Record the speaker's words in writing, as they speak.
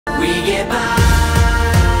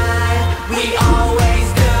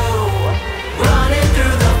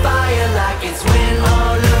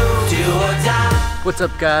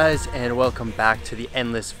What's up guys, and welcome back to the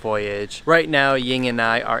Endless Voyage. Right now Ying and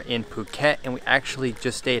I are in Phuket, and we actually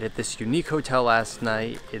just stayed at this unique hotel last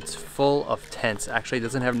night. It's full of tents. Actually it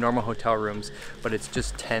doesn't have normal hotel rooms, but it's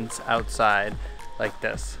just tents outside like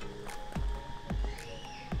this.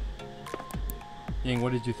 Ying,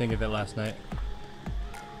 what did you think of it last night?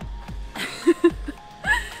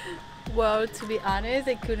 Well, to be honest,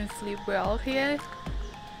 I couldn't sleep well here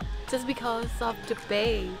just because of the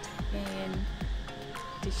bed and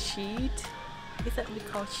the sheet. Is that we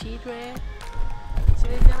call sheet rail?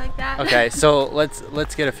 Should I say like that? Okay, so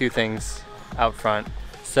let's get a few things out front.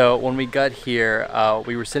 So when we got here,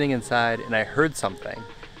 we were sitting inside and I heard something,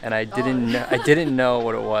 and I didn't know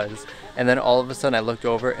what it was. And then all of a sudden I looked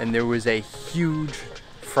over and there was a huge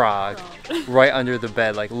frog right under the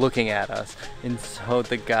bed, like looking at us. And so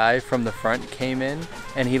the guy from the front came in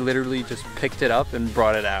and he literally just picked it up and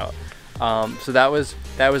brought it out. So that was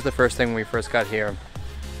the first thing when we first got here.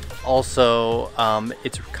 Also,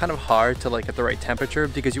 it's kind of hard to like get the right temperature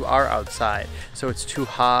because you are outside, so it's too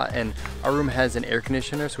hot, and our room has an air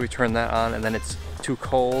conditioner, so we turn that on, and then it's too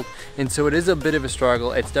cold, and so it is a bit of a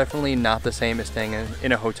struggle. It's definitely not the same as staying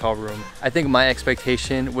in a hotel room. I think my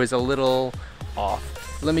expectation was a little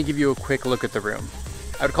off. Let me give you a quick look at the room.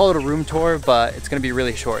 I would call it a room tour, but it's gonna be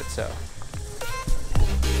really short, so.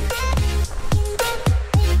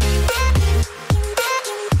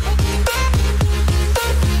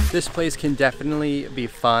 This place can definitely be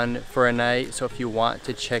fun for a night, so if you want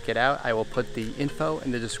to check it out, I will put the info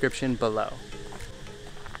in the description below.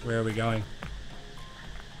 Where are we going?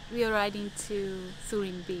 We are riding to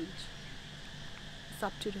Surin Beach. It's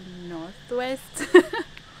up to the northwest.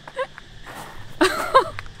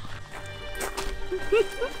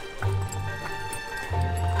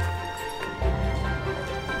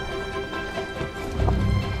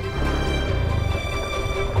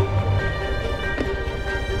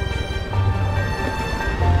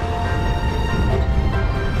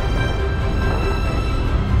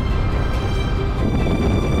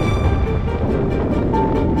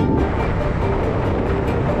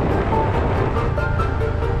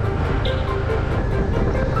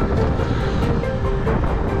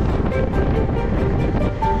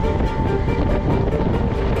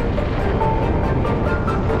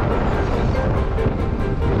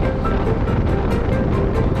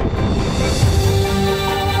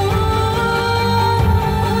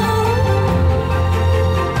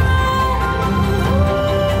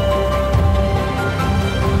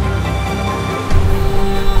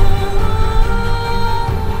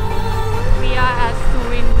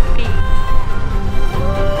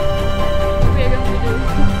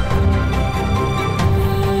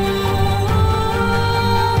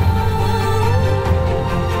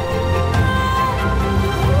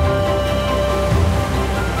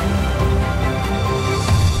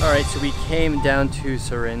 So we came down to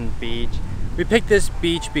Surin Beach. We picked this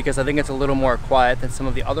beach because I think it's a little more quiet than some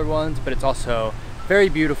of the other ones, but it's also very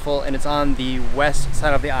beautiful, and it's on the west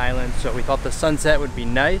side of the island, so we thought the sunset would be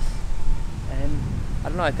nice, and I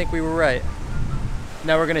don't know, I think we were right.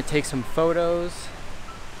 Now we're gonna take some photos,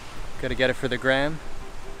 gotta get it for the gram,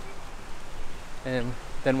 and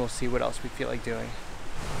then we'll see what else we feel like doing.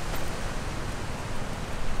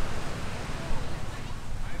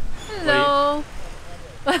 Hello!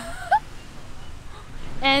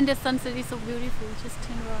 And the sunset is so beautiful, just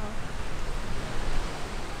turn around.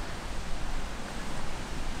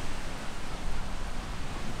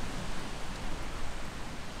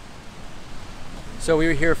 So we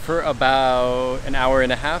were here for about an hour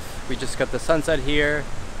and a half. We just got the sunset here.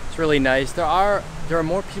 It's really nice. There are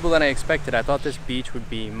more people than I expected. I thought this beach would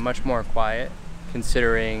be much more quiet,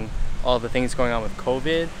 considering all the things going on with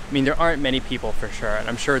COVID. I mean, there aren't many people for sure, and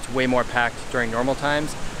I'm sure it's way more packed during normal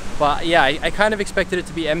times. But yeah, I kind of expected it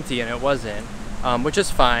to be empty, and it wasn't, which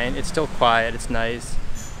is fine. It's still quiet, it's nice.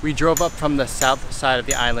 We drove up from the south side of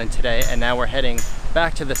the island today, and now we're heading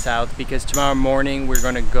back to the south because tomorrow morning we're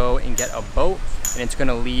gonna go and get a boat, and it's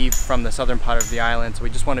gonna leave from the southern part of the island, so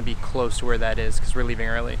we just wanna be close to where that is because we're leaving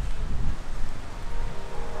early.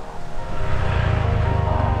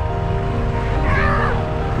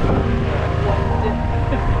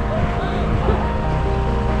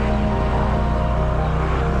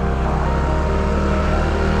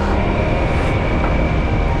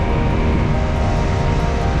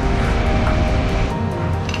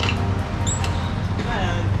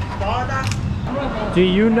 Do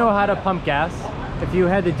you know how to pump gas? If you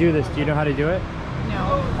had to do this, do you know how to do it?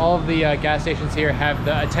 No. All of the gas stations here have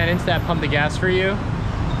the attendants that pump the gas for you.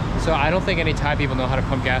 So I don't think any Thai people know how to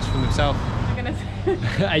pump gas for themselves. I'm gonna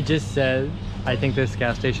say. I just said I think this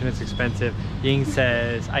gas station is expensive. Ying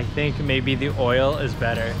says, I think maybe the oil is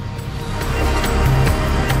better.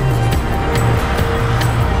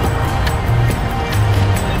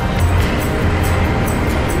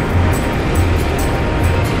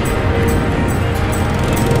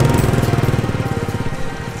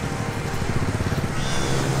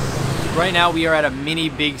 Right now we are at a mini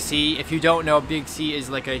Big C. If you don't know, Big C is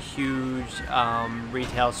like a huge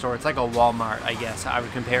retail store. It's like a Walmart, I guess I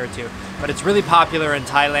would compare it to. But it's really popular in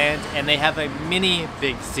Thailand, and they have a mini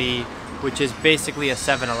Big C, which is basically a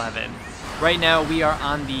 7-Eleven. Right now we are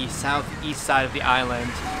on the southeast side of the island.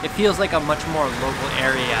 It feels like a much more local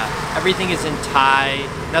area. Everything is in Thai,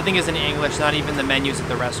 nothing is in English, not even the menus at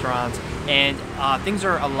the restaurants. And things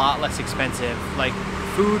are a lot less expensive. Like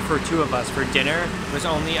food for two of us for dinner was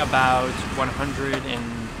only about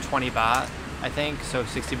 120 baht, I think, so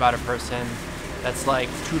 60 baht a person. That's like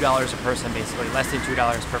 $2 a person basically, less than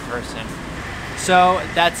 $2 per person. So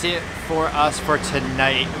that's it for us for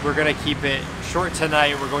tonight. We're gonna keep it short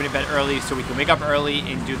tonight. We're going to bed early so we can wake up early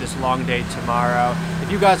and do this long day tomorrow.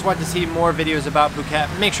 If you guys want to see more videos about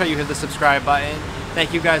Phuket, make sure you hit the subscribe button.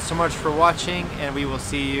 Thank you guys so much for watching, and we will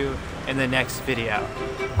see you in the next video.